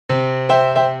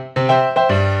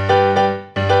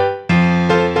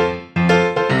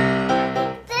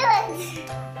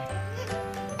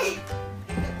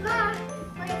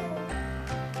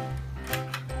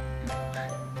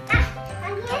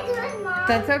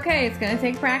okay. It's gonna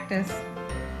take practice.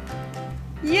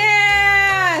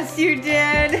 Yes, you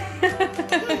did. I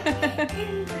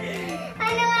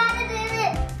know how to do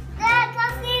it. Dad,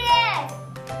 come see this.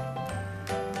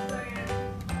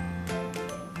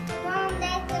 Mom,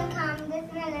 Dad's gonna come this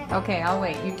minute. Okay, I'll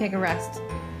wait. You take a rest.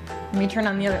 Let me turn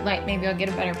on the other light. Maybe I'll get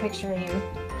a better picture of you.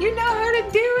 You know how to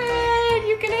do it.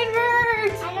 You can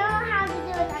invert. I know how to do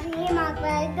it on HEMOC, but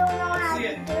I don't know how to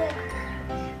do it.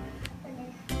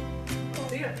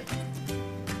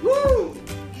 Woo!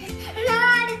 I know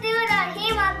how to do it on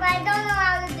HEMOC, but I don't know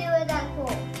how to do it on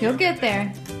pool. You'll get there.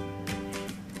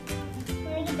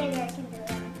 When I get bigger, I can do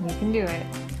it. You can do it.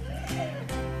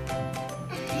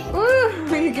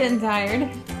 Woo! You're getting tired.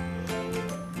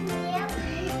 Yep.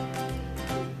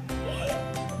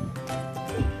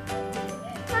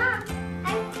 Mom, I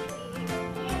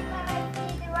can't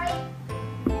right.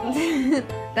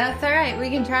 That's all right. We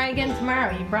can try again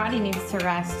tomorrow. Your body needs to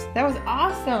rest. That was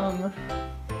awesome.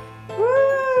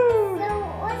 Woo! So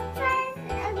let's try it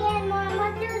again, Mom.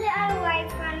 Let's do the other way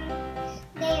from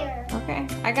there. Okay,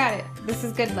 I got it. This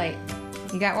is good light.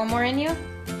 You got one more in you?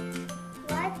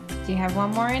 What? Do you have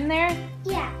one more in there?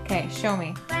 Yeah. Okay, show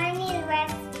me. But I need to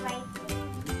rest right here.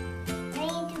 I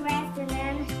need to rest and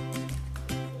then.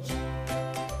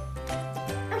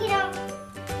 Okay, no.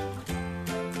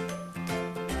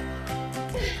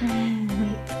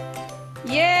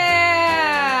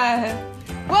 Yeah!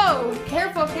 Whoa!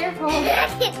 Careful, careful. I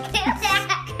can do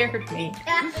that. Scared me.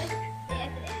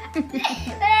 But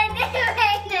I didn't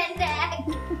break my neck.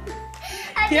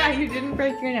 Yeah, you didn't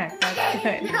break your neck. That's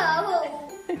good. No.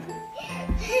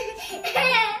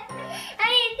 I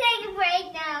need to take a break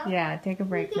now. Yeah, take a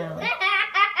break now.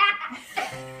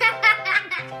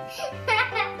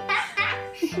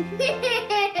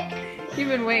 You've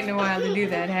been waiting a while to do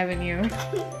that, haven't you?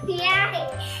 Yeah,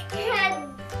 I had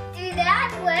to do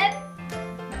that flip.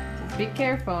 Just be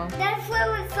careful. That flip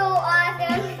was so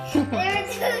awesome. Never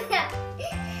do that.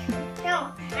 No,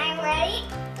 I'm ready.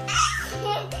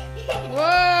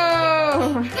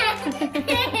 Whoa!